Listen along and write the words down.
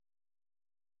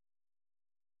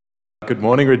Good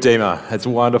morning, Redeemer. It's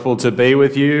wonderful to be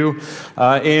with you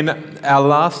in our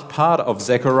last part of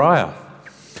Zechariah.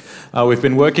 We've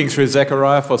been working through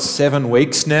Zechariah for 7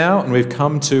 weeks now, and we've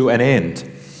come to an end.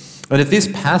 And if this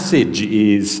passage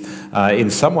is, in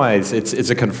some ways, it's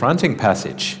a confronting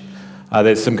passage.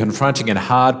 There's some confronting and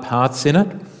hard parts in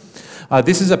it.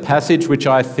 This is a passage which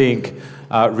I think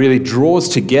really draws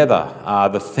together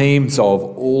the themes of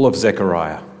all of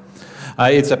Zechariah.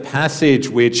 It's a passage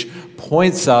which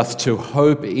points us to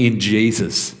hope in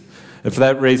Jesus. And for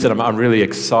that reason, I'm really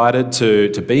excited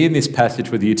to be in this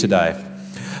passage with you today.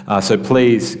 So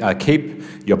please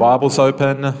keep your Bibles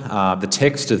open. The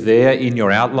text is there in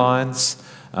your outlines,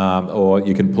 or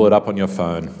you can pull it up on your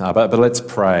phone. But let's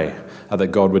pray that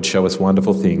God would show us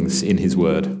wonderful things in His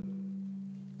Word.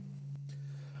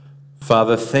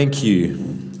 Father, thank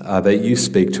you that you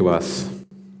speak to us.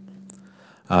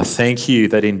 Thank you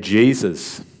that in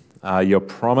Jesus, your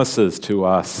promises to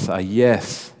us are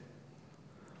yes.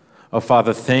 Oh,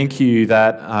 Father, thank you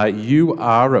that you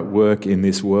are at work in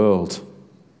this world.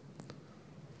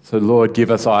 So, Lord,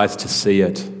 give us eyes to see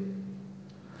it.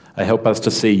 Help us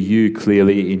to see you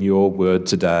clearly in your word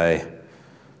today.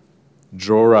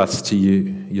 Draw us to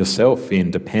you yourself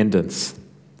in dependence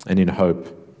and in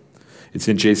hope. It's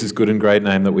in Jesus' good and great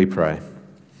name that we pray.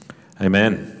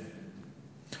 Amen.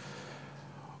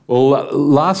 Well,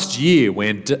 last year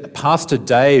when Pastor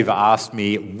Dave asked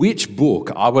me which book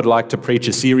I would like to preach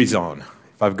a series on,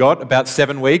 if I've got about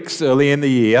 7 weeks early in the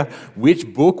year,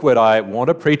 which book would I want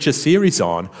to preach a series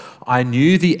on, I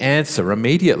knew the answer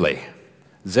immediately: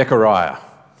 Zechariah.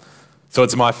 So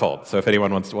it's my fault. So if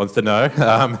anyone wants to know,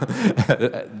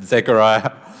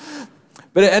 Zechariah.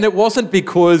 And it wasn't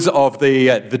because of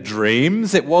the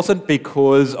dreams. It wasn't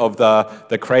because of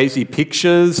the crazy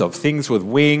pictures of things with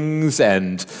wings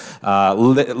and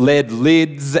lead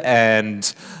lids and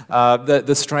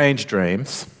the strange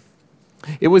dreams.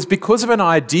 It was because of an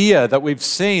idea that we've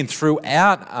seen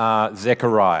throughout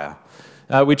Zechariah,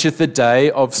 which is the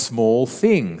day of small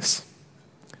things.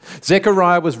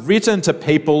 Zechariah was written to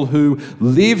people who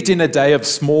lived in a day of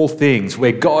small things,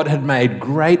 where God had made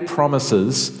great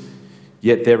promises,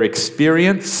 yet their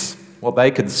experience, what they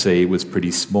could see, was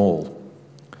pretty small.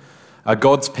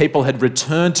 God's people had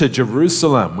returned to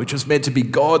Jerusalem, which was meant to be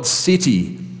God's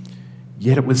city,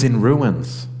 yet it was in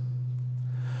ruins.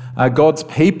 God's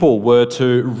people were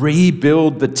to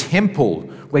rebuild the temple,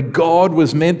 where God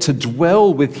was meant to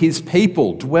dwell with his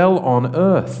people, dwell on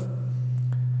earth.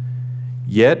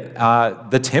 Yet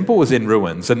the temple was in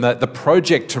ruins, and the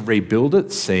project to rebuild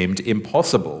it seemed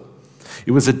impossible.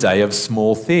 It was a day of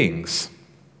small things.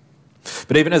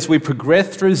 But even as we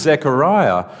progressed through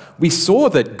Zechariah, we saw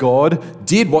that God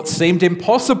did what seemed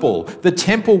impossible. The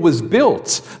temple was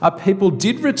built. People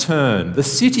did return. The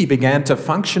city began to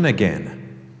function again.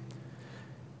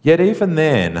 Yet even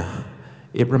then,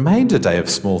 it remained a day of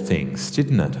small things,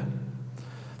 didn't it?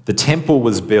 The temple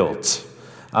was built.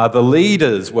 The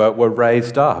leaders were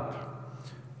raised up.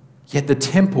 Yet the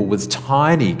temple was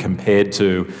tiny compared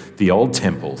to the old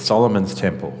temple, Solomon's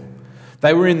temple.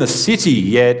 They were in the city,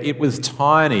 yet it was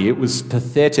tiny. It was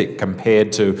pathetic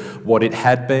compared to what it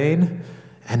had been,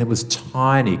 and it was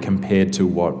tiny compared to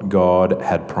what God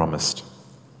had promised.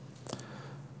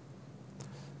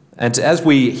 And as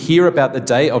we hear about the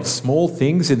day of small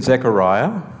things in Zechariah,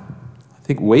 I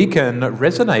think we can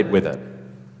resonate with it.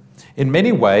 In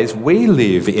many ways, we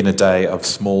live in a day of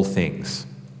small things.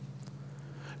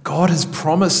 God has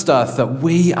promised us that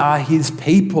we are his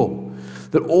people,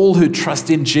 that all who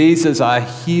trust in Jesus are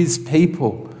his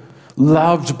people,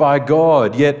 loved by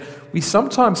God, yet we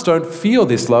sometimes don't feel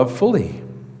this love fully.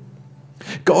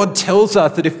 God tells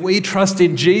us that if we trust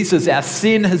in Jesus, our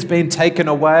sin has been taken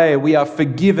away, we are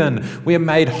forgiven, we are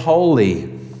made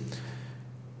holy.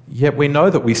 Yet we know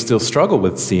that we still struggle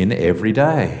with sin every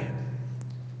day.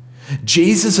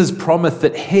 Jesus has promised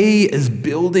that he is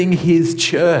building his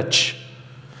church.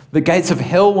 The gates of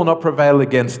hell will not prevail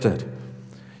against it.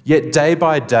 Yet day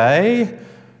by day,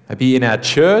 maybe in our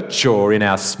church or in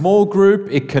our small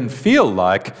group, it can feel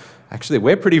like, actually,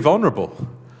 we're pretty vulnerable.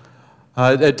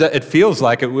 It feels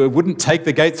like it wouldn't take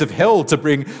the gates of hell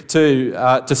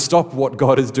to stop what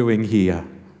God is doing here.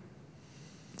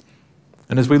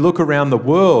 And as we look around the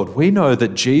world, we know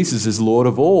that Jesus is Lord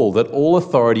of all, that all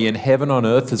authority in heaven and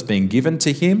earth has been given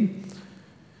to him.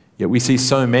 Yet we see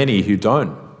so many who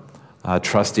don't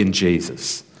trust in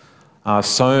Jesus.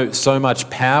 So much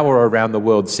power around the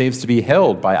world seems to be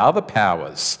held by other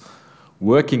powers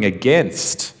working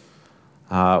against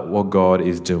what God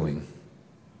is doing.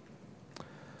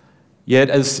 Yet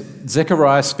as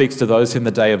Zechariah speaks to those in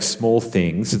the day of small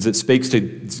things, as it speaks to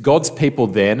God's people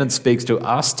then and speaks to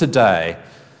us today,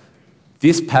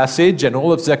 this passage and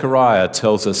all of Zechariah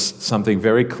tells us something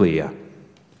very clear.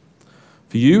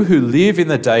 For you who live in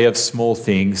the day of small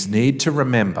things need to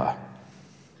remember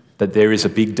that there is a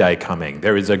big day coming.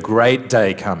 There is a great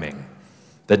day coming,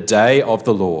 the day of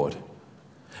the Lord.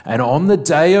 And on the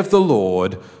day of the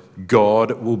Lord,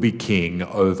 God will be king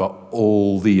over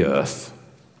all the earth.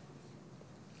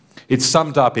 It's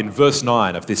summed up in verse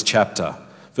 9 of this chapter.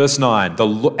 Verse 9,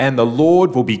 and the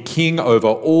Lord will be king over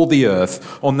all the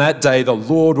earth. On that day, the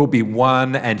Lord will be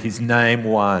one and his name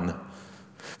one.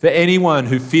 For anyone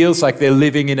who feels like they're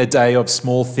living in a day of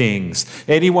small things,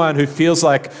 anyone who feels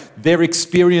like their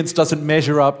experience doesn't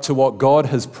measure up to what God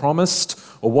has promised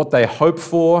or what they hope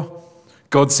for,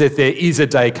 God said there is a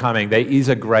day coming, there is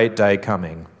a great day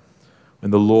coming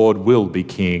when the Lord will be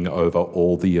king over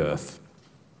all the earth.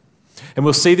 And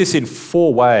we'll see this in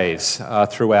four ways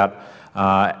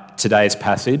throughout today's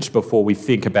passage before we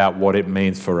think about what it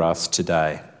means for us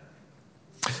today.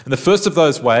 And the first of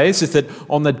those ways is that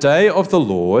on the day of the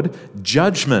Lord,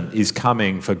 judgment is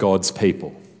coming for God's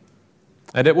people.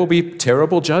 And it will be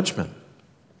terrible judgment.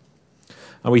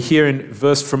 And we hear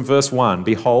from verse 1,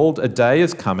 behold, a day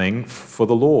is coming for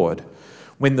the Lord,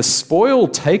 when the spoil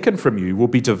taken from you will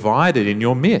be divided in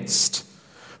your midst.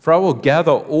 For I will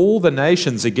gather all the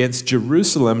nations against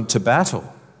Jerusalem to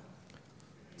battle.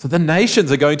 So the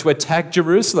nations are going to attack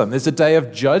Jerusalem. There's a day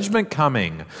of judgment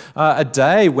coming, a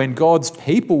day when God's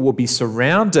people will be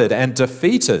surrounded and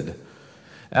defeated.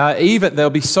 Even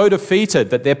they'll be so defeated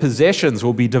that their possessions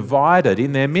will be divided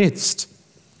in their midst.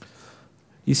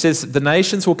 He says the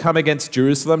nations will come against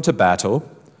Jerusalem to battle.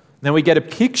 Now we get a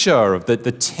picture of the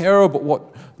terrible, what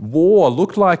war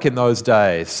looked like in those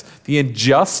days, the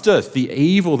injustice, the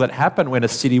evil that happened when a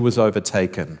city was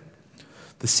overtaken.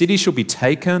 The city shall be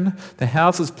taken, the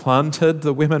houses plundered,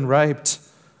 the women raped.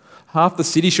 Half the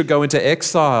city shall go into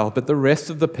exile, but the rest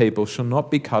of the people shall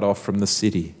not be cut off from the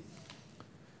city.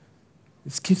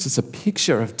 This gives us a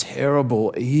picture of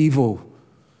terrible evil,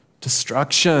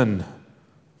 destruction,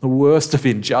 the worst of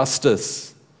injustice.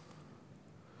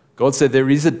 God said there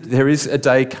is a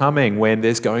day coming when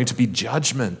there's going to be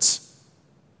judgment.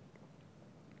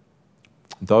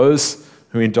 Those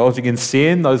who are indulging in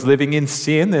sin, those living in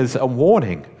sin, there's a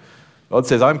warning. God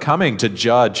says, I'm coming to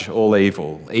judge all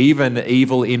evil, even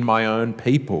evil in my own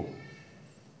people.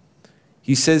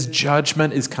 He says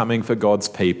judgment is coming for God's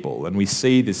people, and we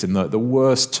see this in the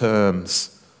worst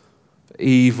terms.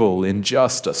 Evil,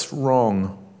 injustice,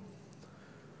 wrong.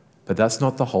 But that's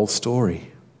not the whole story.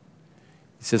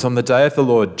 He says, on the day of the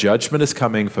Lord, judgment is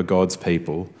coming for God's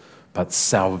people, but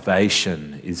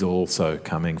salvation is also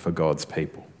coming for God's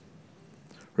people.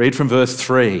 Read from verse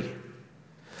 3.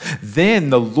 Then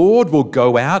the Lord will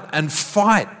go out and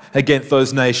fight against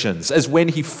those nations, as when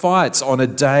he fights on a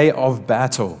day of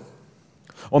battle.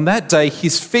 On that day,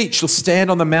 his feet shall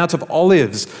stand on the Mount of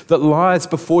Olives that lies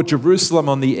before Jerusalem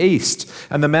on the east,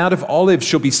 and the Mount of Olives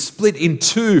shall be split in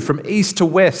two from east to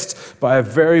west by a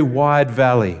very wide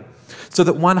valley, so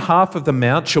that one half of the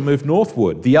mount shall move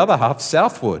northward, the other half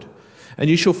southward. And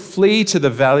you shall flee to the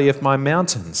valley of my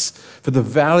mountains, for the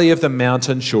valley of the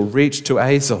mountain shall reach to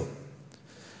Azel.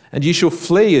 And you shall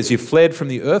flee as you fled from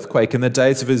the earthquake in the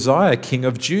days of Uzziah, king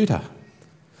of Judah.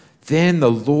 Then the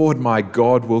Lord my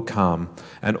God will come,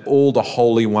 and all the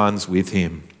holy ones with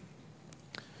him.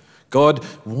 God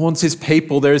warns his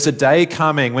people there is a day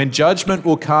coming when judgment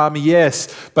will come,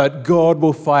 yes, but God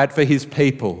will fight for his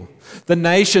people. The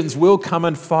nations will come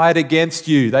and fight against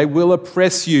you. They will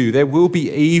oppress you. There will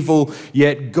be evil,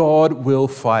 yet God will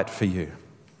fight for you.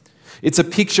 It's a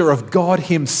picture of God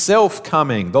himself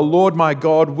coming. The Lord my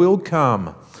God will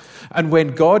come. And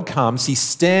when God comes, he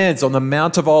stands on the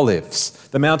Mount of Olives,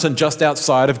 the mountain just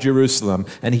outside of Jerusalem,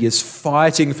 and he is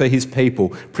fighting for his people,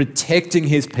 protecting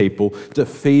his people,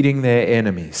 defeating their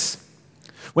enemies.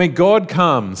 When God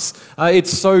comes,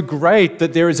 it's so great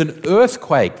that there is an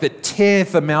earthquake that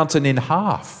tears the mountain in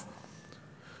half.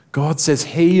 God says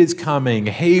he is coming.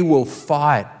 He will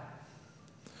fight.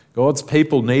 God's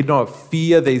people need not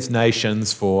fear these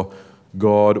nations, for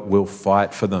God will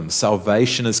fight for them.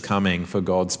 Salvation is coming for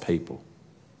God's people.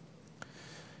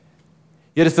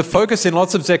 Yet if the focus in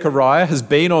lots of Zechariah has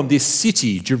been on this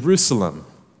city, Jerusalem,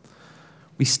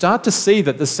 we start to see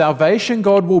that the salvation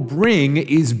God will bring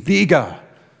is bigger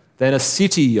than a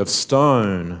city of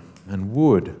stone and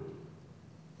wood.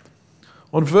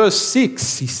 On verse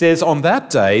 6, he says, on that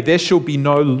day there shall be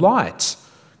no light,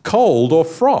 cold or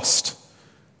frost.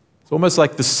 It's almost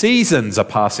like the seasons are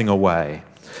passing away.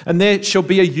 And there shall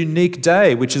be a unique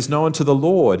day which is known to the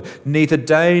Lord, neither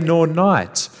day nor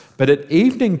night, but at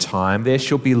evening time there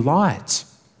shall be light.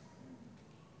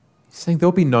 He's saying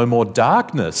there'll be no more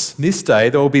darkness. This day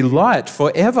there will be light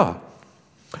forever.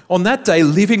 On that day,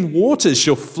 living waters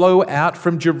shall flow out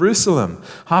from Jerusalem,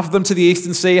 half of them to the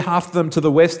eastern sea, half of them to the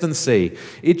western sea.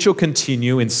 It shall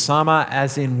continue in summer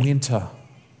as in winter.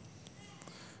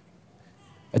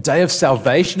 A day of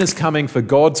salvation is coming for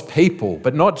God's people,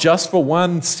 but not just for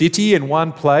one city in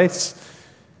one place.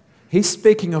 He's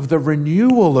speaking of the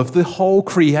renewal of the whole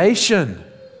creation.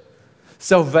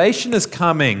 Salvation is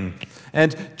coming,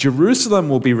 and Jerusalem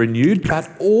will be renewed, but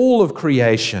all of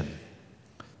creation.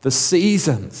 The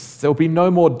seasons, there will be no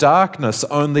more darkness,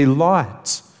 only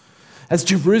light. As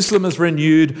Jerusalem is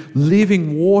renewed,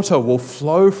 living water will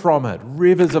flow from it,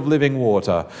 rivers of living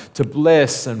water, to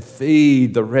bless and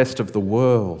feed the rest of the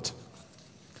world.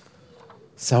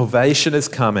 Salvation is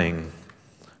coming.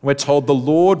 We're told the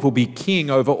Lord will be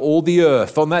king over all the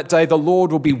earth. On that day, the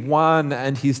Lord will be one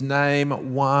and his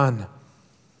name one.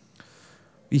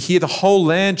 We hear the whole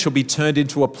land shall be turned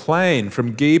into a plain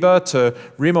from Geba to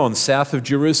Rimmon, south of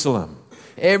Jerusalem.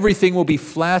 Everything will be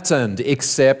flattened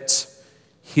except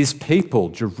his people.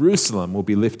 Jerusalem will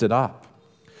be lifted up.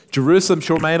 Jerusalem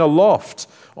shall remain aloft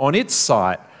on its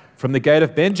site from the gate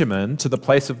of Benjamin to the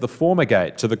place of the former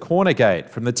gate, to the corner gate,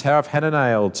 from the Tower of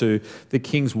Hananel to the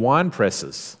king's wine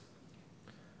presses.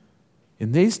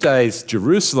 In these days,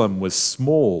 Jerusalem was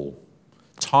small,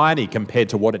 tiny compared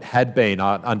to what it had been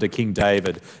under King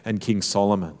David and King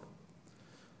Solomon.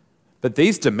 But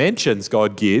these dimensions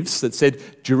God gives that said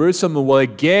Jerusalem will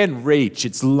again reach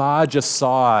its larger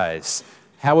size,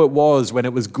 how it was when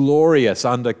it was glorious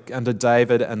under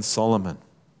David and Solomon.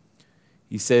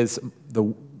 He says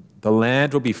the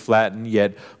land will be flattened,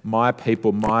 yet my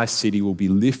people, my city will be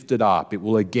lifted up. It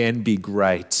will again be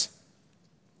great.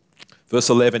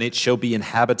 Verse 11, it shall be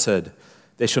inhabited.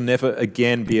 There shall never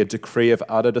again be a decree of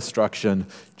utter destruction.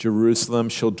 Jerusalem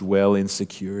shall dwell in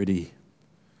security.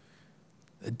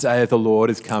 The day of the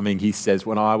Lord is coming, he says,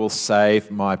 when I will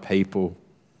save my people.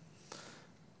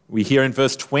 We hear in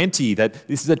verse 20 that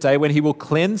this is a day when he will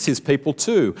cleanse his people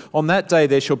too. On that day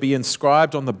there shall be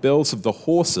inscribed on the bells of the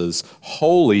horses,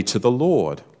 holy to the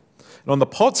Lord. And on the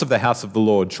pots of the house of the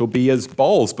Lord shall be as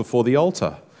bowls before the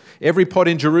altar. Every pot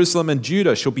in Jerusalem and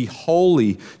Judah shall be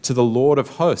holy to the Lord of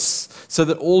hosts, so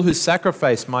that all who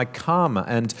sacrifice might come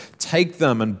and take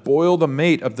them and boil the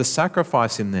meat of the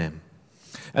sacrifice in them.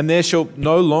 And there shall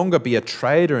no longer be a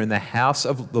trader in the house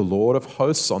of the Lord of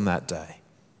hosts on that day.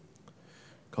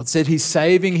 God said he's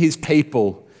saving his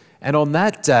people, and on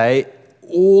that day,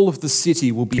 all of the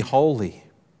city will be holy.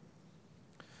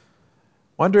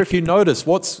 Wonder if you notice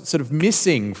what's sort of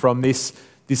missing from this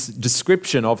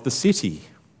description of the city.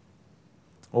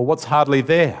 Or what's hardly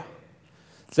there.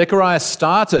 Zechariah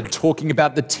started talking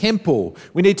about the temple.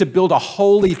 We need to build a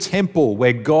holy temple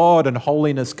where God and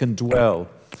holiness can dwell.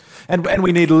 And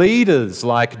we need leaders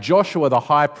like Joshua the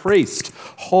high priest,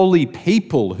 holy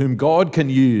people whom God can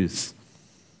use.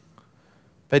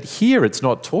 But here it's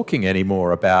not talking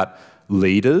anymore about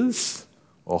leaders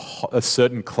or a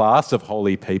certain class of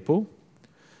holy people.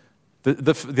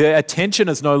 The attention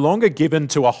is no longer given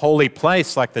to a holy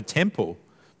place like the temple.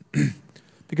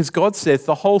 Because God says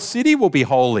the whole city will be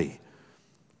holy.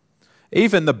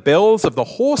 Even the bells of the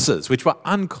horses, which were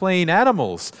unclean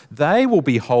animals, they will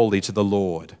be holy to the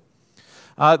Lord.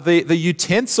 The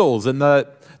utensils and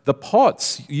the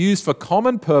pots used for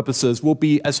common purposes will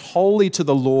be as holy to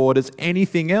the Lord as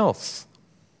anything else.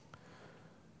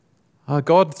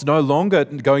 God's no longer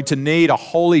going to need a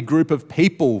holy group of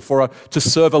people to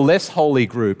serve a less holy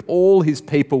group. All his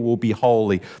people will be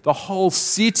holy. The whole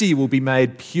city will be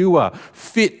made pure,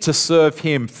 fit to serve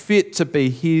him, fit to be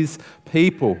his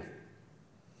people.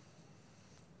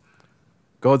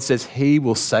 God says he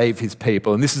will save his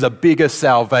people. And this is a bigger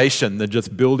salvation than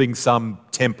just building some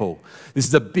temple. This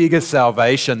is a bigger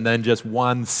salvation than just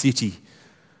one city.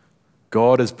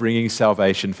 God is bringing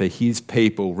salvation for his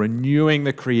people, renewing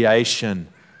the creation,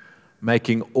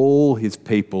 making all his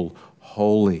people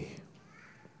holy.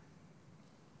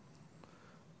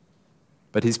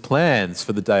 But his plans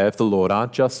for the day of the Lord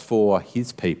aren't just for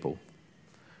his people.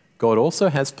 God also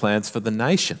has plans for the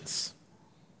nations.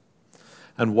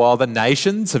 And while the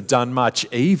nations have done much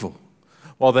evil,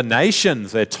 while the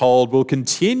nations, they're told, will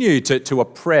continue to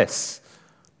oppress,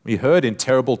 we heard in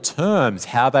terrible terms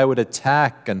how they would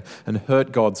attack and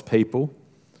hurt God's people.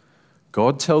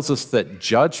 God tells us that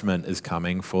judgment is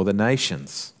coming for the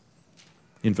nations.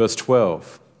 In verse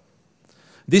 12,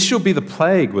 this shall be the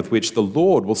plague with which the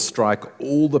Lord will strike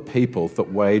all the people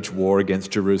that wage war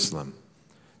against Jerusalem.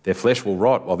 Their flesh will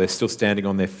rot while they're still standing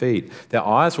on their feet. Their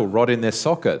eyes will rot in their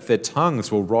sockets. Their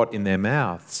tongues will rot in their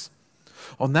mouths.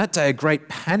 On that day, a great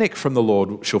panic from the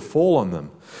Lord shall fall on them,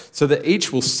 so that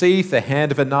each will seize the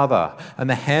hand of another, and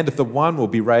the hand of the one will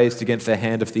be raised against the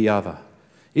hand of the other.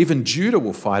 Even Judah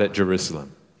will fight at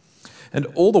Jerusalem. And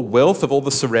all the wealth of all the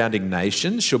surrounding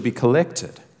nations shall be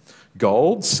collected,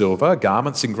 gold, silver,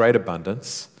 garments in great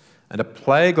abundance. And a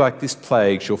plague like this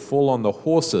plague shall fall on the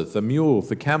horses, the mules,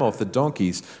 the camels, the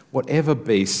donkeys, whatever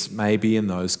beasts may be in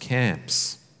those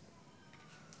camps.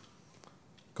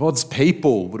 God's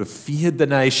people would have feared the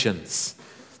nations.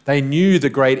 They knew the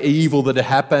great evil that had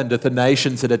happened if the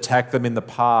nations had attacked them in the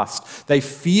past. They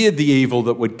feared the evil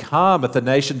that would come if the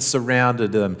nations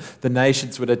surrounded them. The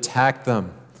nations would attack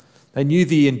them. They knew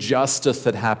the injustice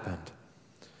that happened.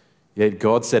 Yet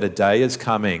God said, a day is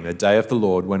coming, the day of the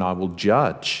Lord, when I will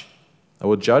judge. I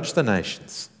will judge the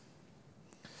nations.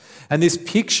 And this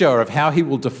picture of how he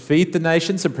will defeat the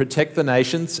nations and protect the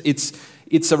nations,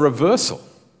 it's a reversal.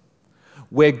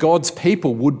 Where God's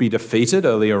people would be defeated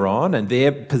earlier on and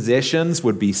their possessions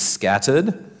would be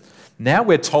scattered, now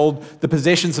we're told the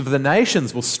possessions of the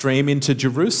nations will stream into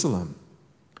Jerusalem.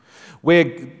 Where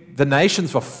the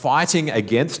nations were fighting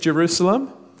against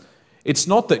Jerusalem, it's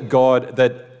not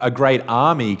that a great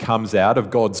army comes out of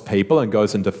God's people and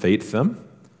goes and defeats them.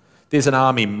 There's an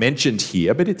army mentioned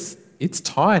here, but it's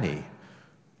tiny.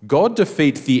 God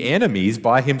defeats the enemies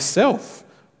by himself.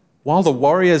 While the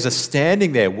warriors are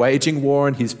standing there waging war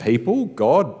on his people,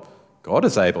 God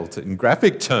is able to, in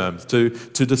graphic terms, to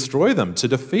destroy them, to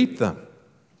defeat them.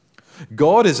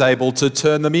 God is able to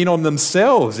turn them in on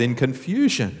themselves in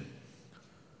confusion.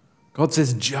 God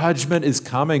says judgment is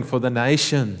coming for the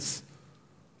nations.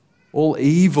 All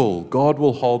evil, God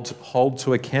will hold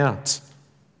to account.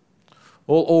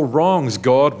 All wrongs,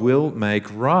 God will make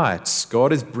right.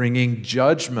 God is bringing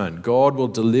judgment. God will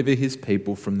deliver his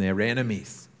people from their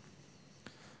enemies.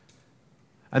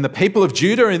 And the people of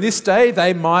Judah in this day,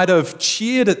 they might have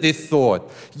cheered at this thought.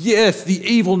 Yes, the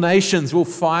evil nations will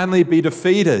finally be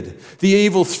defeated. The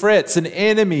evil threats and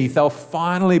enemies, they'll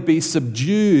finally be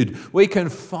subdued. We can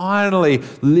finally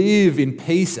live in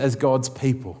peace as God's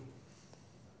people.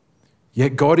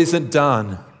 Yet God isn't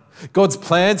done. God's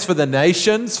plans for the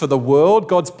nations, for the world,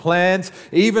 God's plans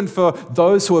even for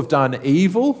those who have done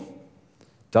evil,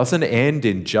 doesn't end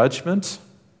in judgment.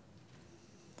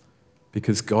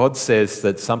 Because God says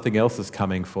that something else is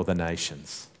coming for the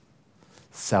nations.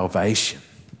 Salvation.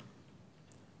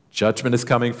 Judgment is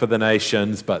coming for the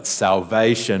nations, but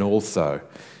salvation also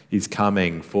is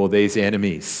coming for these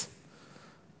enemies,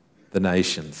 the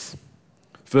nations.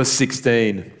 Verse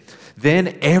 16,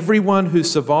 then everyone who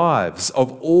survives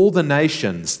of all the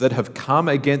nations that have come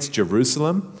against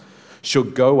Jerusalem shall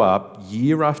go up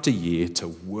year after year to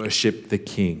worship the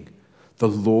King, the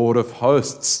Lord of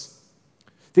hosts.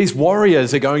 These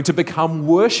warriors are going to become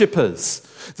worshippers.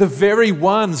 The very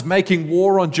ones making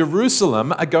war on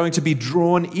Jerusalem are going to be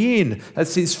drawn in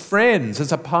as his friends,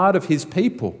 as a part of his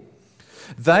people.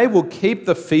 They will keep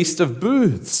the Feast of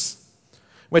Booths.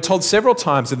 We're told several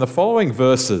times in the following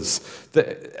verses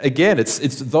that, again, it's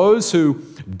those who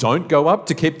don't go up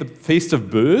to keep the Feast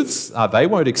of Booths, they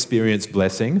won't experience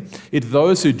blessing. It's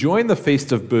those who join the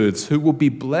Feast of Booths who will be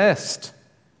blessed.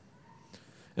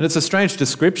 And it's a strange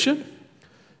description.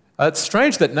 It's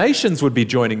strange that nations would be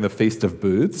joining the Feast of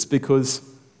Booths because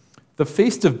the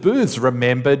Feast of Booths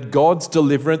remembered God's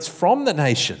deliverance from the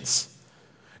nations.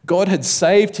 God had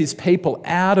saved his people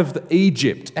out of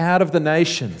Egypt, out of the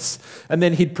nations, and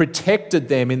then he'd protected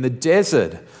them in the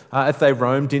desert as they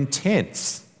roamed in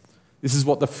tents. This is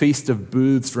what the Feast of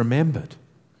Booths remembered.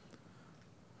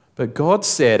 But God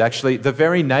said, actually, the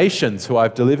very nations who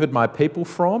I've delivered my people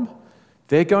from,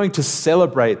 they're going to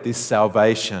celebrate this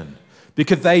salvation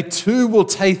because they too will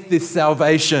taste this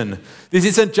salvation. This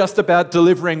isn't just about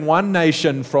delivering one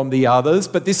nation from the others,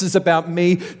 but this is about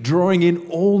me drawing in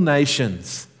all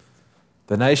nations.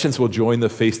 The nations will join the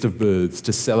Feast of Booths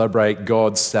to celebrate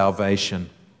God's salvation.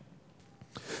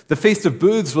 The Feast of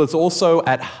Booths was also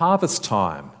at harvest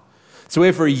time. So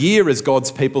every year as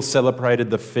God's people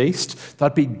celebrated the feast,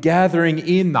 they'd be gathering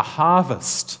in the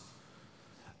harvest.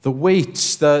 The wheat,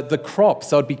 the crops,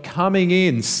 they'd be coming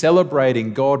in,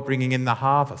 celebrating God bringing in the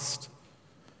harvest.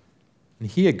 And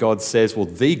here God says, well,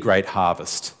 the great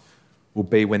harvest will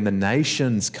be when the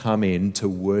nations come in to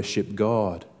worship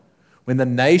God. When the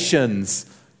nations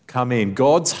come in,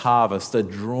 God's harvest are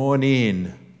drawn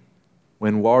in.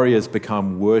 When warriors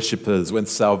become worshippers, when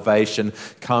salvation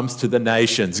comes to the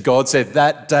nations. God said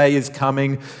that day is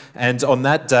coming, and on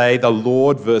that day the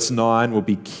Lord, verse 9, will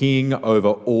be king over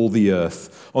all the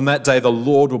earth. On that day the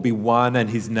Lord will be one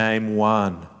and his name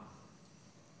one.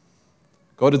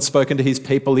 God had spoken to his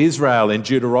people Israel in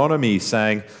Deuteronomy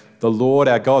saying, the Lord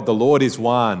our God, the Lord is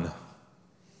one.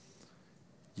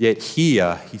 Yet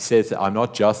here he says, I'm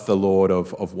not just the Lord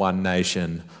of one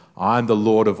nation. I'm the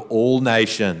Lord of all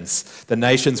nations. The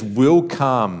nations will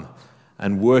come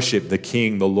and worship the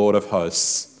King, the Lord of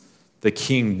hosts. The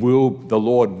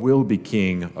Lord will be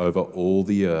king over all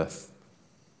the earth.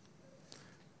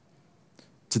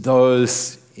 To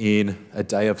those in a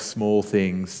day of small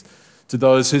things, to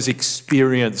those whose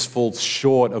experience falls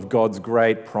short of God's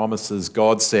great promises,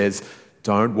 God says,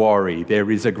 don't worry, there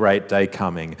is a great day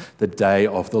coming, the day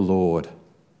of the Lord.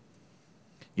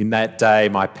 In that day,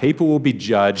 my people will be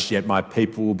judged, yet my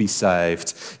people will be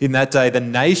saved. In that day, the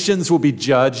nations will be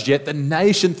judged, yet the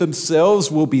nations themselves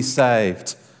will be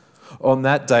saved. On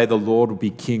that day, the Lord will be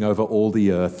king over all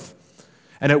the earth.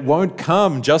 And it won't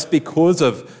come just because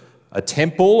of a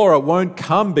temple, or it won't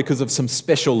come because of some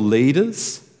special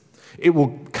leaders. It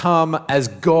will come as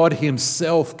God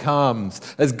himself comes,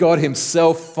 as God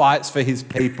himself fights for his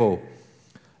people,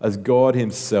 as God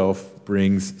himself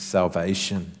brings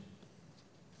salvation.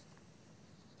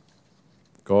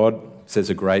 God says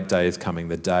a great day is coming,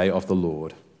 the day of the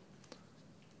Lord.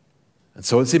 And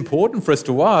so it's important for us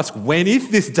to ask, when is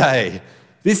this day?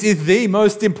 This is the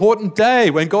most important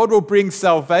day when God will bring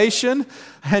salvation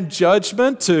and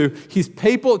judgment to his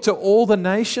people, to all the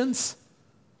nations.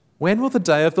 When will the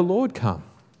day of the Lord come?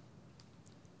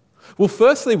 Well,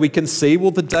 firstly, we can see,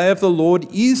 the day of the Lord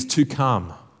is to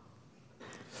come.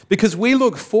 Because we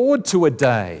look forward to a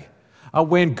day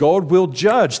when God will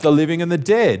judge the living and the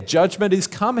dead. Judgment is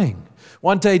coming.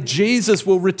 One day Jesus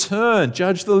will return,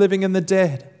 judge the living and the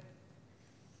dead.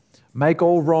 Make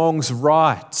all wrongs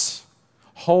right.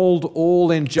 Hold all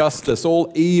injustice,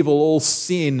 all evil, all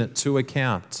sin to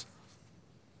account.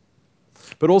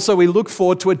 But also we look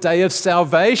forward to a day of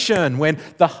salvation when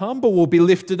the humble will be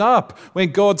lifted up,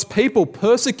 when God's people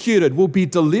persecuted will be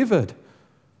delivered,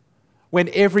 when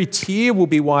every tear will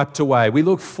be wiped away. We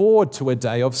look forward to a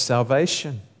day of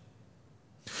salvation.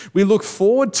 We look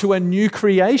forward to a new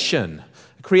creation,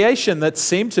 a creation that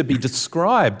seemed to be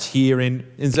described here in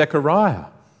Zechariah.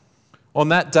 On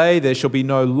that day there shall be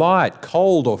no light,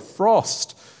 cold or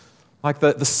frost, like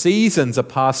the seasons are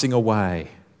passing away.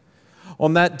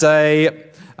 On that day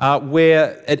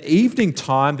where at evening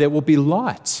time there will be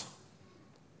light.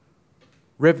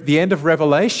 The end of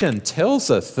Revelation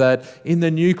tells us that in the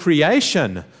new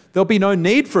creation there'll be no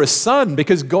need for a sun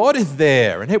because God is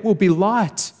there and it will be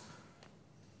light.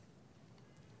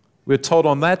 We're told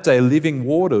on that day living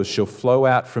waters shall flow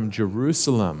out from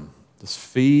Jerusalem, just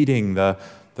feeding the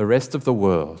rest of the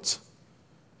world.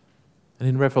 And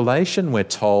in Revelation we're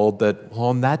told that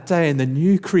on that day in the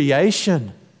new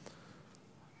creation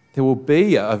there will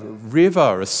be a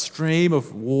river, a stream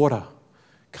of water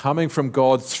coming from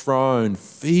God's throne,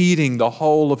 feeding the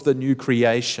whole of the new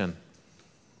creation.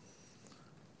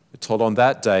 We're told on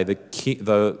that day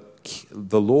the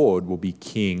Lord will be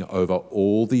king over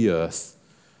all the earth.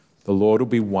 The Lord will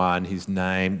be one, his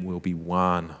name will be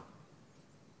one.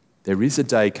 There is a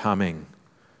day coming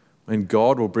when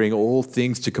God will bring all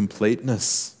things to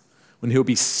completeness, when he'll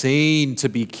be seen to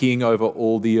be king over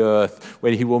all the earth,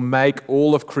 when he will make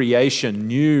all of creation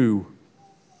new.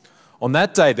 On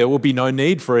that day, there will be no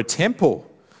need for a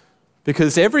temple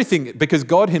because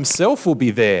God himself will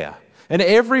be there, and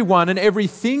everyone and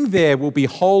everything there will be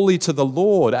holy to the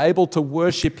Lord, able to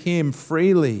worship him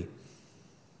freely.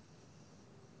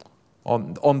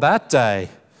 On that day,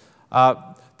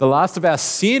 the last of our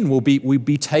sin will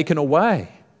be taken away.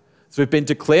 So we've been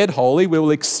declared holy, we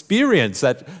will experience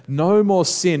that no more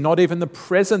sin, not even the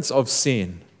presence of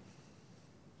sin.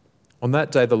 On that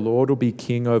day, the Lord will be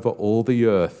king over all the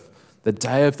earth. The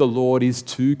day of the Lord is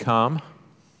to come.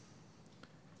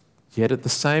 Yet at the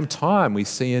same time, we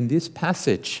see in this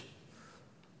passage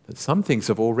that some things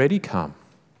have already come.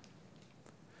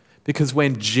 Because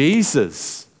when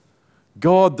Jesus,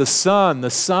 God the Son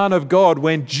of God,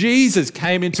 when Jesus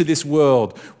came into this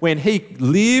world, when he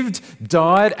lived,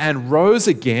 died, and rose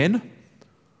again,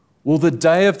 well, the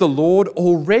day of the Lord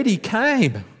already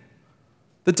came.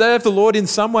 The day of the Lord in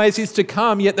some ways is to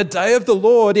come, yet the day of the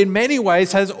Lord in many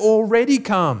ways has already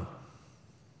come.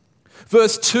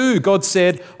 Verse 2, God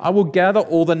said, I will gather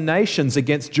all the nations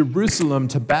against Jerusalem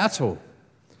to battle.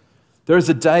 There is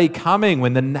a day coming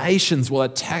when the nations will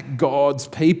attack God's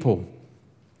people.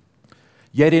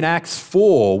 Yet in Acts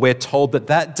 4, we're told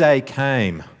that day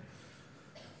came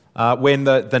when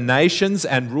the nations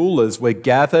and rulers were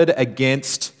gathered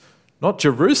against not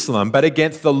Jerusalem, but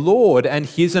against the Lord and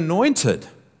his anointed.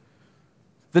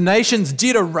 The nations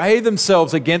did array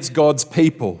themselves against God's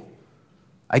people,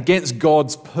 against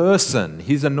God's person,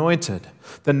 his anointed.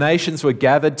 The nations were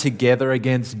gathered together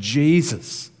against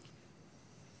Jesus.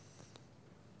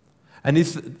 And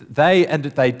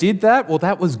they did that? Well,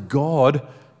 that was God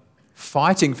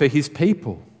fighting for his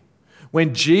people.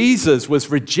 When Jesus was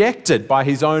rejected by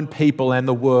his own people and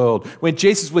the world, when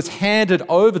Jesus was handed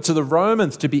over to the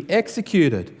Romans to be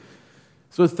executed,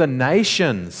 so it's the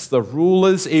nations, the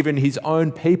rulers, even his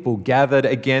own people gathered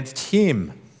against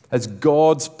him as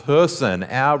God's person,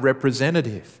 our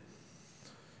representative.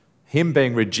 Him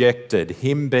being rejected,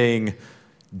 him being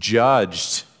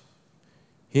judged,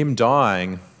 him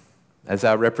dying as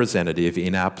our representative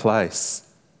in our place.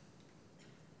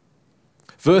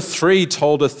 Verse 3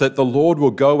 told us that the Lord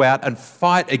will go out and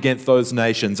fight against those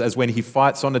nations as when he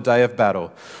fights on a day of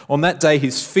battle. On that day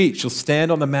his feet shall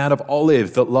stand on the Mount of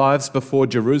Olives that lies before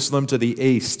Jerusalem to the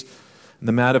east, and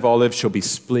the Mount of Olives shall be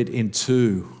split in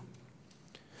two.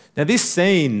 Now this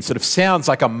scene sort of sounds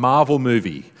like a Marvel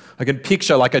movie. I can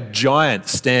picture like a giant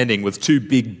standing with two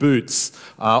big boots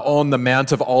on the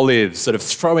Mount of Olives, sort of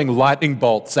throwing lightning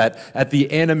bolts at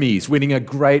the enemies, winning a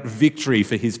great victory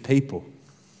for his people.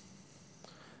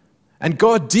 And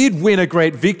God did win a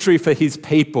great victory for his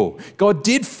people. God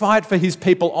did fight for his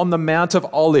people on the Mount of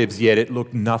Olives, yet it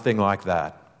looked nothing like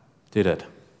that, did it?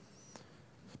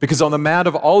 Because on the Mount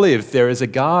of Olives there is a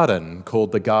garden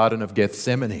called the Garden of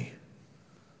Gethsemane.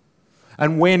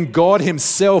 And when God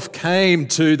himself came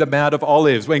to the Mount of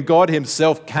Olives, when God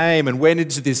himself came and went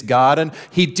into this garden,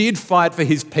 he did fight for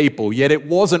his people, yet it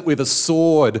wasn't with a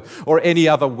sword or any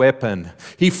other weapon.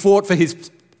 He fought for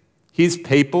his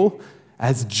people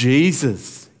as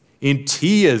Jesus, in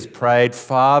tears, prayed,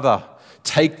 "Father,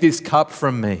 take this cup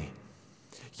from me.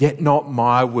 Yet not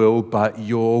my will, but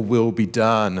your will be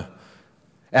done."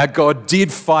 Our God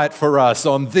did fight for us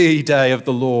on the day of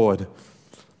the Lord.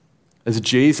 As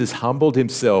Jesus humbled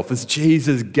himself, as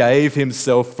Jesus gave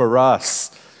himself for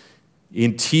us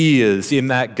in tears in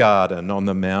that garden on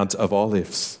the Mount of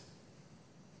Olives.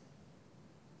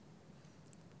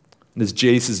 And as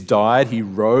Jesus died, he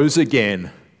rose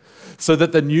again, so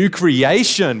that the new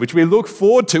creation, which we look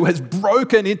forward to, has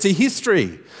broken into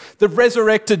history. The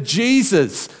resurrected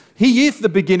Jesus, he is the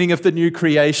beginning of the new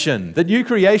creation. The new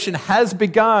creation has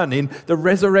begun in the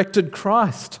resurrected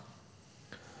Christ.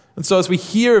 And so as we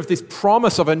hear of this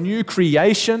promise of a new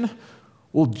creation,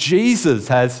 well, Jesus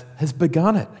has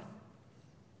begun it.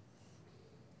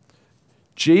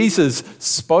 Jesus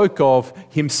spoke of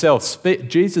himself.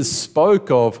 Jesus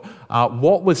spoke of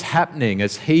what was happening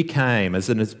as he came,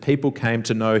 as people came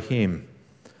to know him,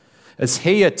 as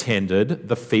he attended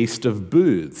the Feast of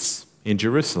Booths in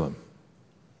Jerusalem.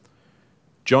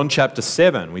 John chapter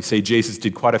 7, we see Jesus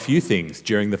did quite a few things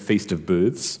during the Feast of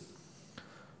Booths.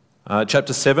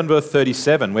 Chapter 7, verse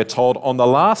 37, we're told, on the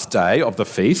last day of the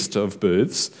Feast of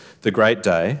Booths, the great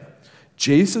day,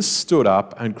 Jesus stood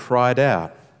up and cried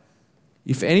out,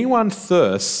 "If anyone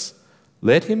thirsts,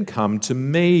 let him come to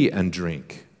me and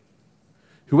drink.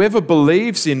 Whoever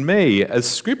believes in me, as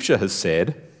Scripture has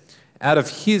said, out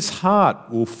of his heart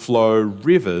will flow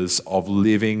rivers of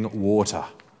living water."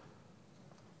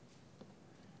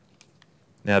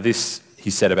 Now this he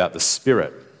said about the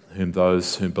Spirit, whom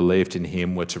those who believed in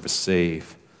him were to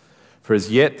receive. For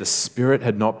as yet the Spirit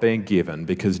had not been given,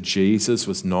 because Jesus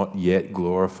was not yet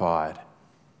glorified.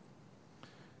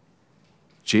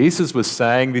 Jesus was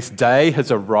saying this day has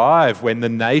arrived when the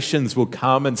nations will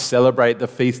come and celebrate the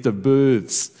Feast of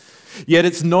Booths. Yet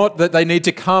it's not that they need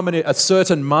to come in a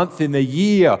certain month in the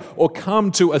year or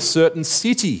come to a certain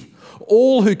city.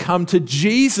 All who come to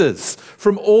Jesus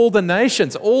from all the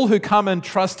nations, all who come and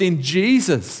trust in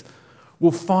Jesus,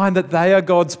 will find that they are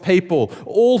God's people.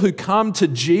 All who come to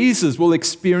Jesus will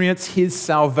experience his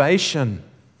salvation.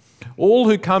 All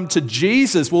who come to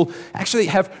Jesus will actually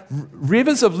have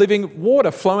rivers of living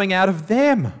water flowing out of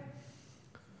them.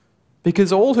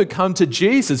 Because all who come to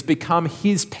Jesus become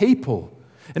his people.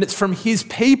 And it's from his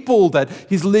people that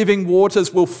his living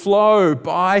waters will flow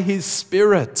by his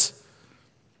Spirit.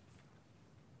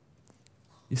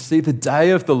 You see, the day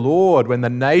of the Lord, when the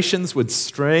nations would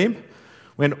stream,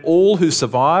 when all who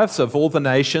survived of all the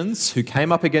nations who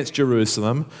came up against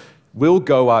Jerusalem will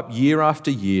go up year after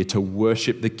year to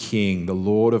worship the King, the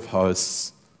Lord of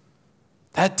hosts.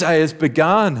 That day has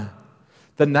begun.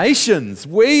 The nations,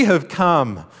 we have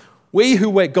come. We who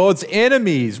were God's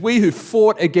enemies, we who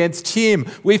fought against him,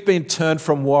 we've been turned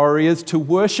from warriors to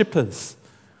worshippers.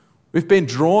 We've been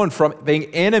drawn from being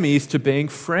enemies to being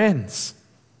friends.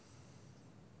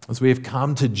 As we have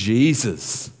come to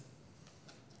Jesus,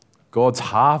 God's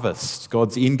harvest,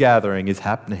 God's ingathering is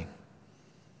happening.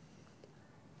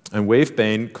 And we've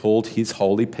been called his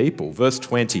holy people. Verse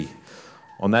 20,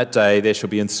 On that day there shall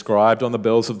be inscribed on the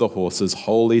bells of the horses,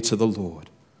 Holy to the Lord.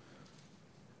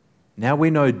 Now we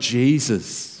know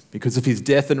Jesus because of his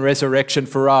death and resurrection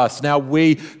for us. Now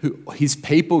we, his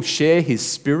people, share his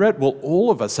Spirit. Well, all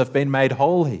of us have been made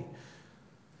holy.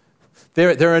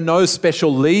 There are no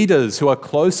special leaders who are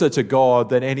closer to God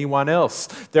than anyone else.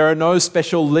 There are no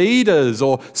special leaders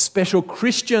or special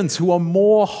Christians who are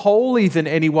more holy than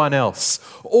anyone else.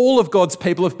 All of God's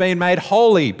people have been made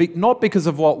holy, not because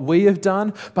of what we have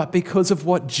done, but because of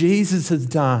what Jesus has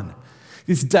done.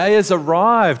 This day has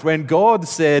arrived when God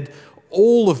said,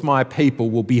 all of my people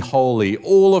will be holy.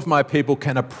 All of my people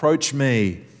can approach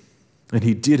me. And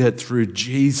he did it through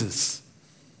Jesus.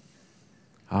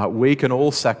 We can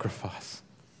all sacrifice.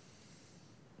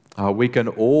 We can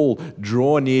all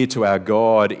draw near to our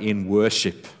God in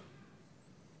worship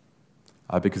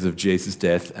because of Jesus'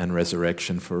 death and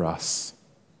resurrection for us.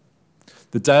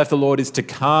 The day of the Lord is to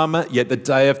come, yet the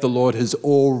day of the Lord has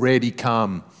already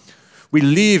come. We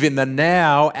live in the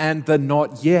now and the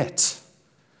not yet.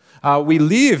 We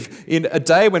live in a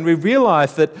day when we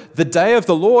realize that the day of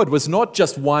the Lord was not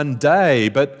just one day,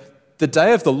 but the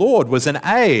day of the Lord was an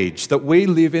age that we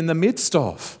live in the midst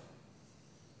of.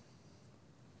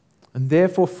 And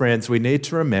therefore, friends, we need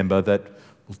to remember that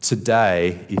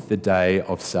today is the day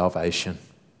of salvation.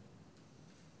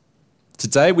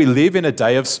 Today we live in a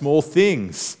day of small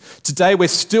things. Today we're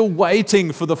still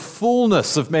waiting for the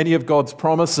fullness of many of God's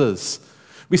promises.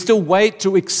 We still wait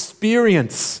to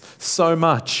experience so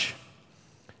much.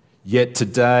 Yet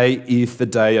today is the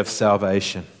day of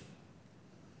salvation.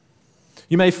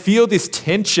 You may feel this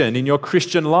tension in your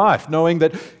Christian life, knowing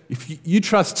that if you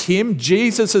trust him,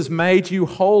 Jesus has made you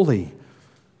holy.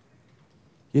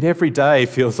 Yet every day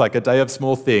feels like a day of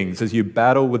small things as you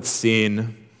battle with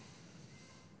sin.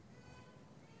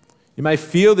 You may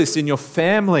feel this in your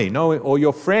family or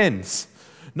your friends,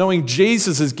 knowing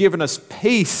Jesus has given us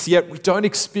peace, yet we don't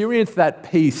experience that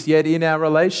peace yet in our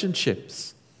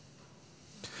relationships.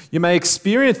 You may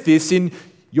experience this in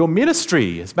your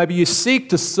ministry, as maybe you seek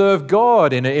to serve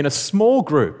God in a small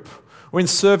group, or in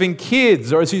serving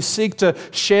kids, or as you seek to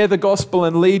share the gospel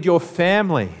and lead your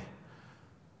family,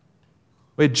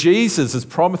 where Jesus has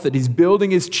promised that he's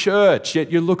building his church, yet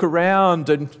you look around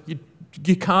and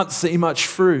you can't see much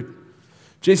fruit.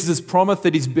 Jesus has promised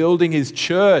that he's building his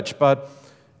church, but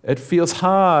it feels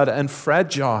hard and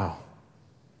fragile.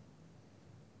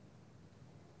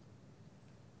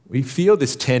 We feel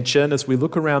this tension as we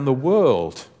look around the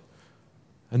world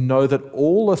and know that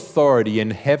all authority in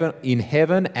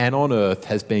heaven and on earth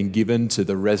has been given to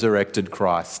the resurrected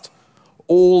Christ.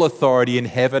 All authority in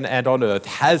heaven and on earth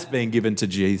has been given to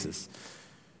Jesus.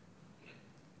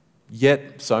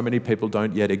 Yet so many people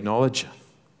don't yet acknowledge it.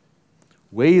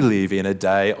 We live in a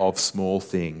day of small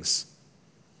things.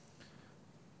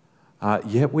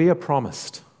 Yet we are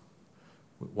promised.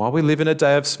 While we live in a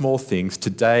day of small things,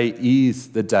 today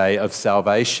is the day of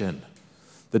salvation.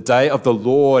 The day of the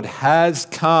Lord has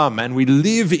come, and we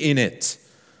live in it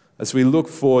as we look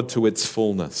forward to its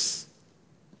fullness.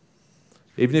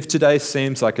 Even if today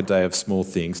seems like a day of small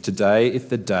things, today is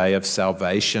the day of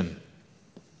salvation.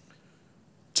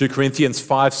 2 Corinthians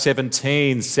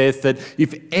 5:17 says that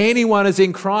if anyone is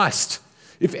in Christ,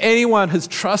 if anyone has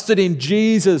trusted in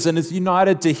Jesus and is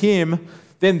united to him,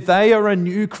 then they are a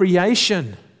new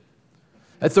creation.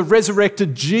 As the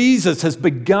resurrected Jesus has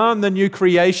begun the new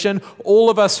creation, all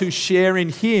of us who share in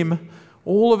him,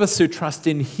 all of us who trust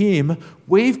in him,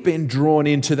 we've been drawn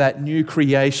into that new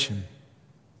creation.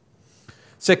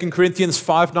 2 Corinthians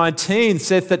 5:19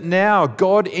 says that now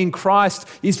God in Christ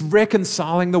is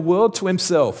reconciling the world to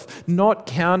himself, not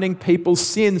counting people's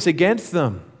sins against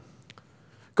them.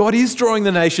 God is drawing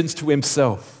the nations to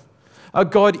himself.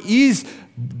 God is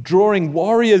drawing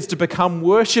warriors to become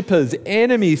worshippers,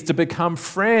 enemies to become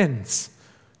friends.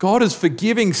 God is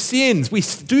forgiving sins. We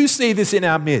do see this in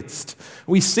our midst.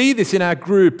 We see this in our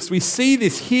groups. We see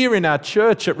this here in our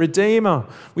church at Redeemer.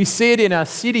 We see it in our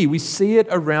city. We see it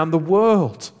around the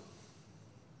world.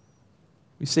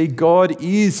 We see God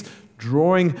is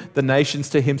drawing the nations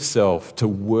to himself to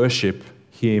worship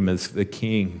him as the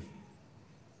King.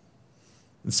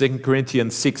 And 2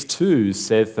 Corinthians 6:2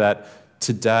 says that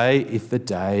today is the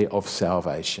day of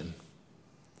salvation.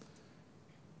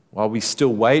 While we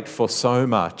still wait for so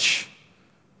much,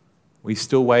 we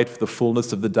still wait for the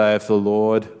fullness of the day of the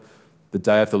Lord. The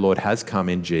day of the Lord has come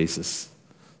in Jesus.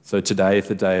 So today is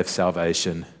the day of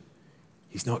salvation.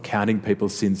 He's not counting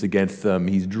people's sins against them.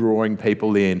 He's drawing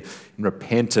people in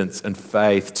repentance and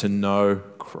faith to know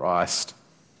Christ.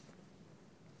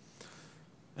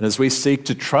 And as we seek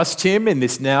to trust him in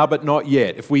this now but not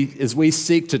yet, as we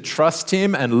seek to trust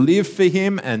him and live for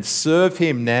him and serve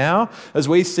him now, as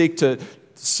we seek to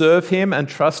serve him and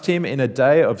trust him in a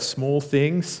day of small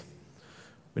things,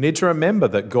 we need to remember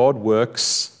that God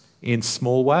works in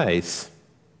small ways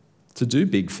to do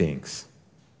big things.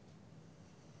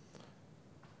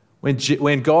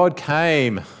 When God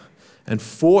came and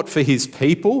fought for his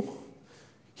people,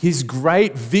 his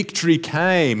great victory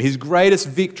came. His greatest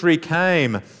victory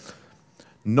came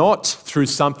not through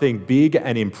something big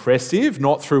and impressive,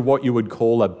 not through what you would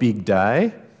call a big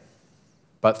day,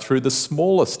 but through the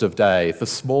smallest of days, the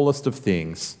smallest of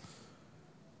things.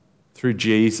 Through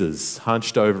Jesus,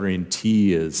 hunched over in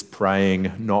tears,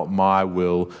 praying, "Not my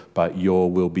will, but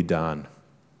your will be done."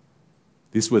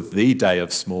 This was the day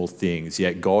of small things,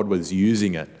 yet God was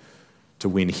using it to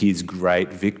win his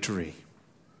great victory.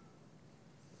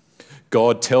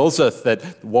 God tells us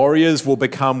that warriors will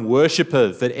become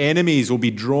worshippers, that enemies will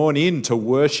be drawn in to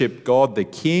worship God the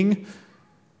King.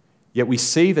 Yet we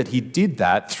see that he did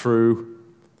that through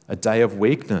a day of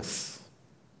weakness,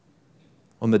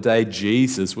 on the day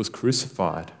Jesus was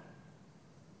crucified.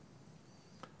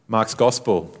 Mark's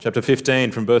Gospel, chapter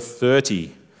 15, from verse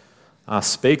 30,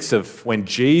 speaks of when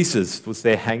Jesus was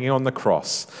there hanging on the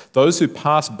cross. Those who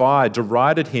passed by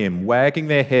derided him, wagging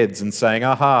their heads and saying,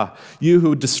 "Aha, you who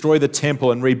would destroy the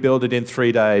temple and rebuild it in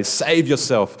 3 days, save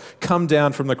yourself, come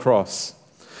down from the cross."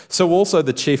 So also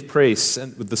the chief priests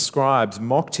and the scribes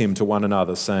mocked him to one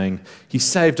another, saying, "He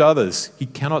saved others, he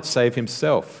cannot save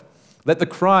himself. Let the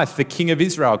Christ, the King of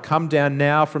Israel, come down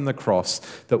now from the cross,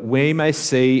 that we may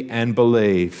see and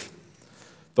believe."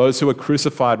 Those who were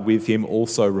crucified with him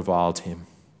also reviled him.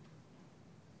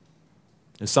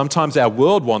 And sometimes our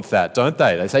world wants that, don't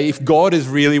they? They say, if God is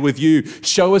really with you,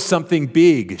 show us something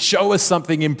big, show us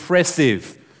something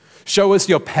impressive, show us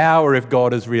your power if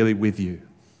God is really with you.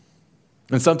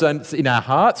 And sometimes in our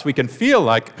hearts we can feel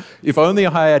like, if only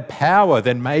I had power,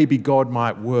 then maybe God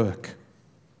might work.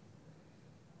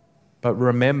 But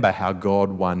remember how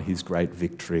God won his great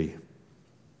victory.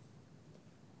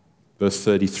 Verse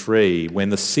 33, when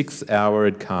the 6th hour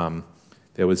had come,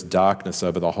 there was darkness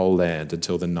over the whole land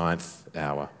until the 9th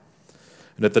hour.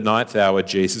 And at the 9th hour,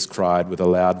 Jesus cried with a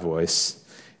loud voice,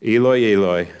 "Eloi,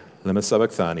 Eloi, lema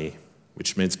sabachthani,"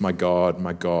 which means, my God,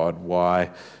 why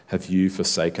have you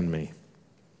forsaken me?"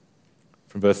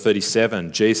 From verse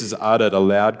 37, Jesus uttered a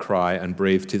loud cry and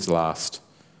breathed his last.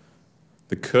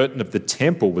 The curtain of the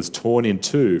temple was torn in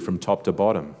two from top to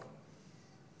bottom.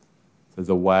 So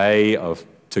the way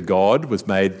to God was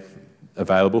made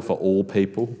available for all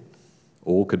people.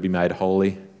 All could be made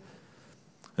holy.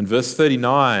 And verse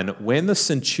 39, when the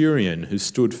centurion who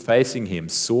stood facing him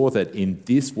saw that in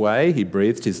this way he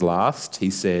breathed his last, he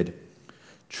said,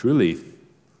 "Truly,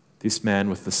 this man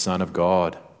was the Son of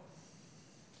God."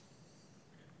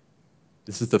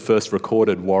 This is the first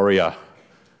recorded warrior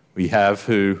we have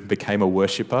who became a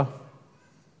worshipper.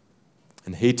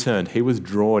 And he was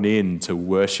drawn in to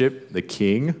worship the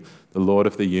King, the Lord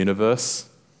of the universe,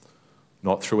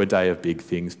 not through a day of big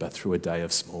things, but through a day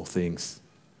of small things.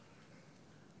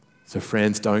 So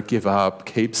friends, don't give up.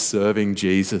 Keep serving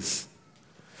Jesus.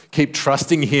 Keep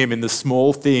trusting him in the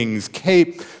small things.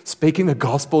 Keep speaking the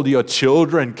gospel to your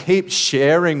children. Keep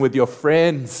sharing with your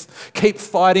friends. Keep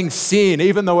fighting sin,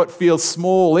 even though it feels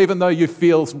small, even though you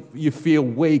feel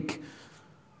weak.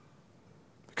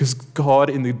 Because God,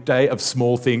 in the day of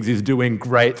small things, is doing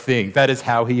great things. That is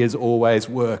how he has always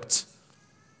worked.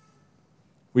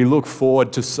 We look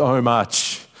forward to so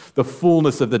much, the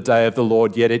fullness of the day of the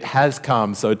Lord, yet it has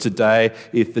come, so today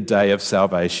is the day of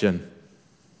salvation.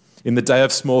 In the day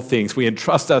of small things, we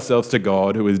entrust ourselves to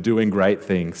God who is doing great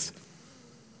things.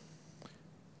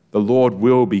 The Lord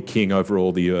will be king over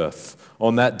all the earth.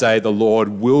 On that day, the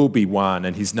Lord will be one,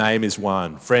 and his name is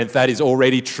one. Friends, that is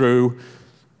already true.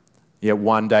 Yet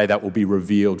one day that will be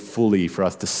revealed fully for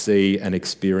us to see and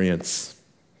experience.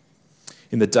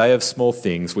 In the day of small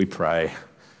things, we pray,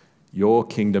 your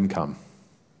kingdom come,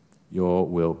 your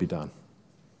will be done.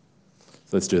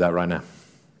 So let's do that right now.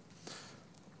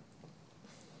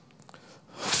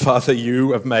 Father,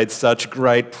 you have made such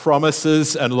great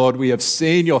promises, and Lord, we have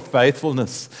seen your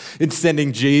faithfulness. In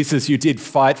sending Jesus, you did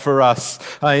fight for us.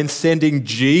 In sending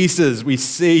Jesus, we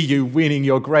see you winning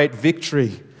your great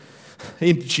victory.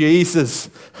 In Jesus,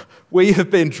 we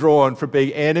have been drawn from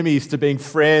being enemies to being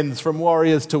friends, from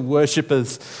warriors to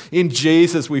worshippers. In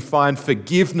Jesus, we find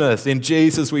forgiveness. In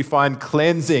Jesus, we find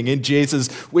cleansing. In Jesus,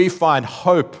 we find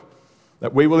hope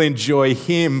that we will enjoy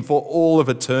him for all of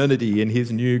eternity in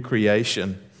his new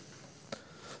creation.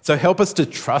 So help us to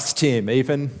trust him,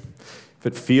 even if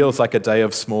it feels like a day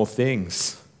of small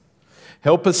things.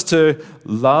 Help us to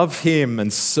love him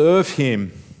and serve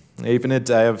him, even in a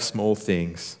day of small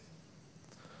things.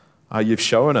 You've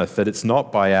shown us that it's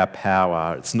not by our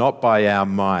power, it's not by our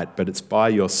might, but it's by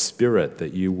your Spirit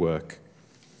that you work.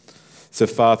 So,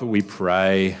 Father, we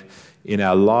pray in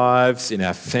our lives, in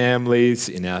our families,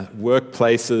 in our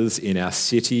workplaces, in our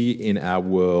city, in our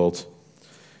world,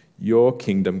 your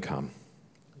kingdom come,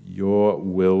 your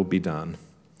will be done.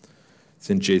 It's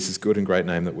in Jesus' good and great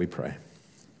name that we pray.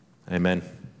 Amen.